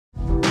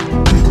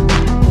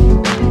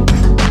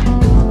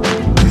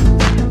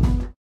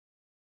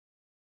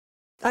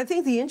I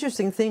think the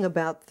interesting thing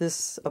about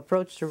this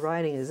approach to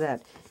writing is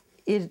that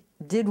it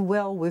did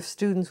well with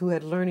students who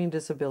had learning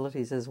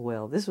disabilities as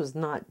well. This was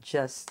not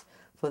just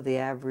for the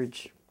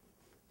average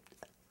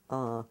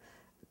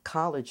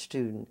college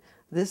student.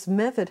 This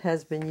method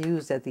has been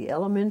used at the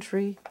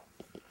elementary,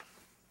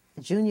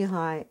 junior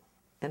high,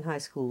 and high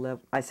school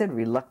level. I said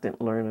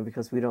reluctant learner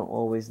because we don't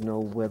always know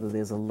whether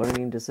there's a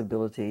learning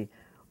disability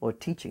or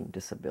teaching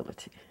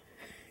disability.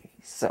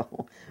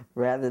 So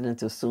rather than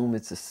to assume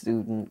it's a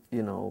student,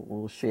 you know,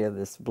 we'll share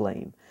this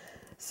blame.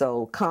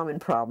 So common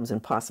problems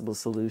and possible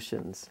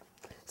solutions.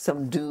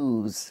 Some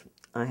do's.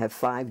 I have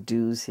 5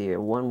 do's here.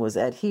 One was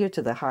adhere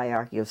to the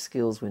hierarchy of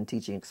skills when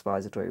teaching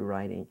expository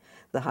writing.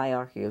 The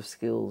hierarchy of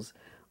skills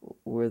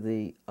were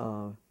the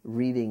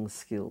reading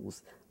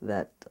skills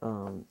that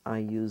I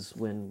use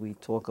when we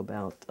talk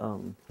about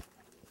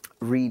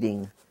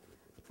reading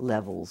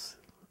levels.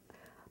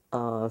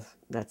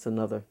 That's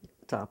another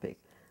topic,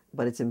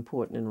 but it's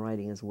important in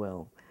writing as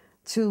well.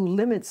 2,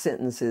 limit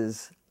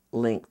sentences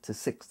linked to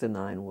 6 to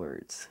 9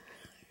 words.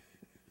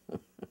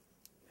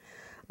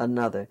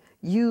 Another,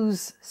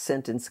 use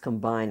sentence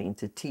combining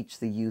to teach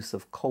the use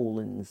of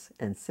colons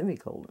and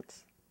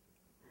semicolons.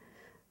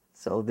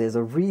 So there's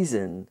a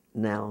reason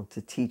now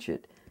to teach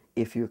it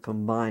if you're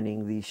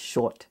combining these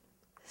short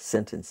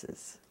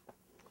sentences.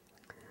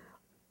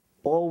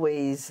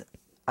 Always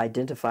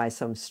identify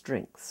some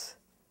strengths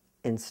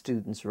in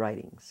students'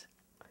 writings.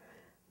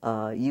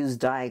 Use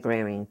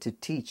diagramming to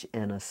teach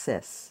and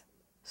assess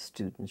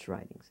students'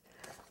 writings.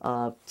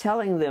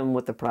 Telling them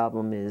what the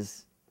problem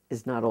is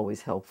not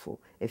always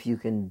helpful. If you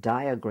can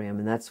diagram,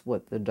 and that's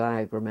what the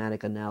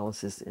diagrammatic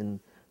analysis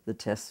in the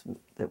tests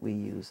that we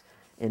use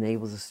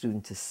enables a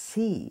student to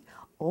see.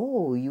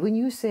 Oh, when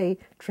you say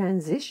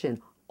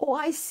transition, oh,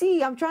 I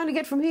see, I'm trying to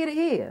get from here to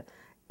here.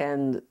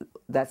 And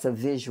that's a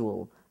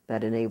visual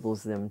that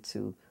enables them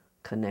to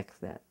connect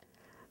that.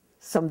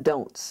 Some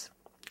don'ts.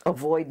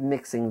 Avoid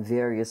mixing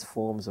various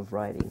forms of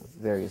writing,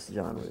 various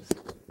genres.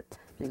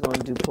 If you're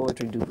going to do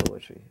poetry, do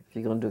poetry. If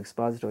you're going to do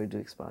expository, do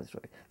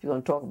expository. If you're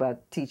going to talk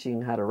about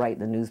teaching how to write in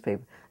the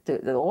newspaper,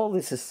 all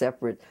this is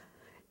separate.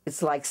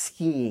 It's like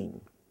skiing.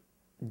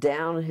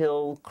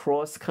 Downhill,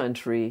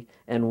 cross-country,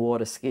 and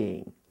water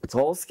skiing. It's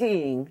all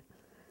skiing,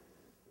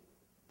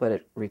 but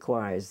it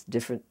requires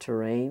different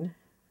terrain,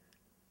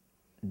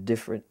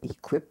 different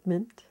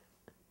equipment,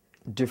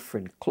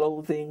 different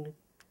clothing,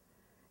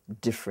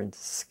 different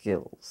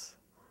skills,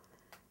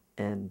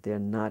 and they're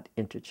not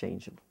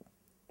interchangeable.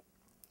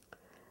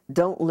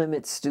 Don't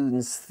limit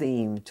students'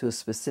 theme to a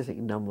specific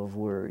number of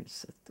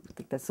words. I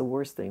think that's the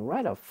worst thing.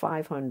 Write a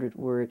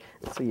 500-word,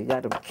 so you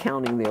got them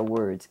counting their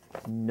words.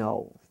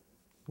 No.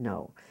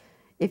 No.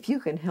 If you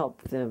can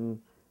help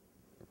them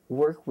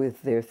work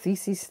with their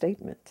thesis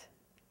statement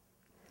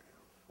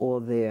or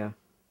their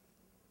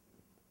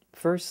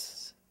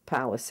first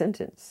power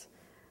sentence,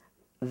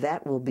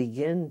 that will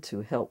begin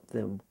to help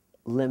them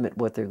limit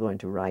what they're going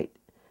to write.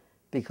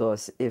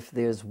 Because if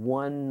there's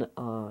one,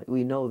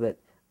 we know that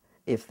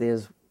if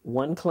there's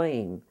one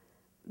claim,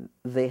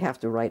 they have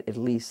to write at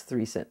least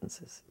 3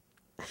 sentences,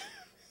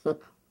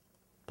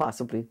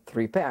 possibly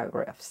 3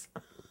 paragraphs.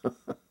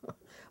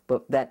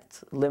 But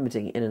that's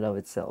limiting in and of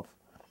itself.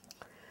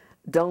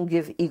 Don't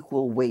give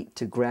equal weight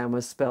to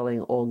grammar,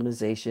 spelling,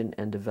 organization,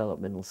 and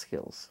developmental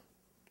skills.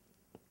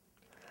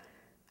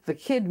 If a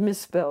kid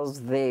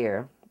misspells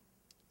there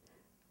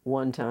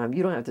one time,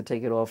 you don't have to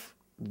take it off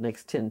the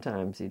next 10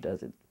 times he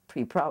does it.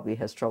 He probably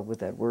has trouble with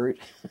that word.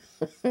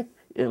 And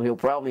he'll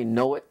probably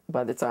know it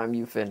by the time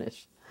you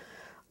finish.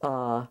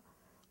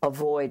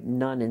 Avoid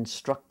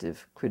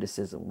non-instructive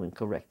criticism when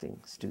correcting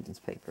students'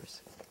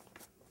 papers.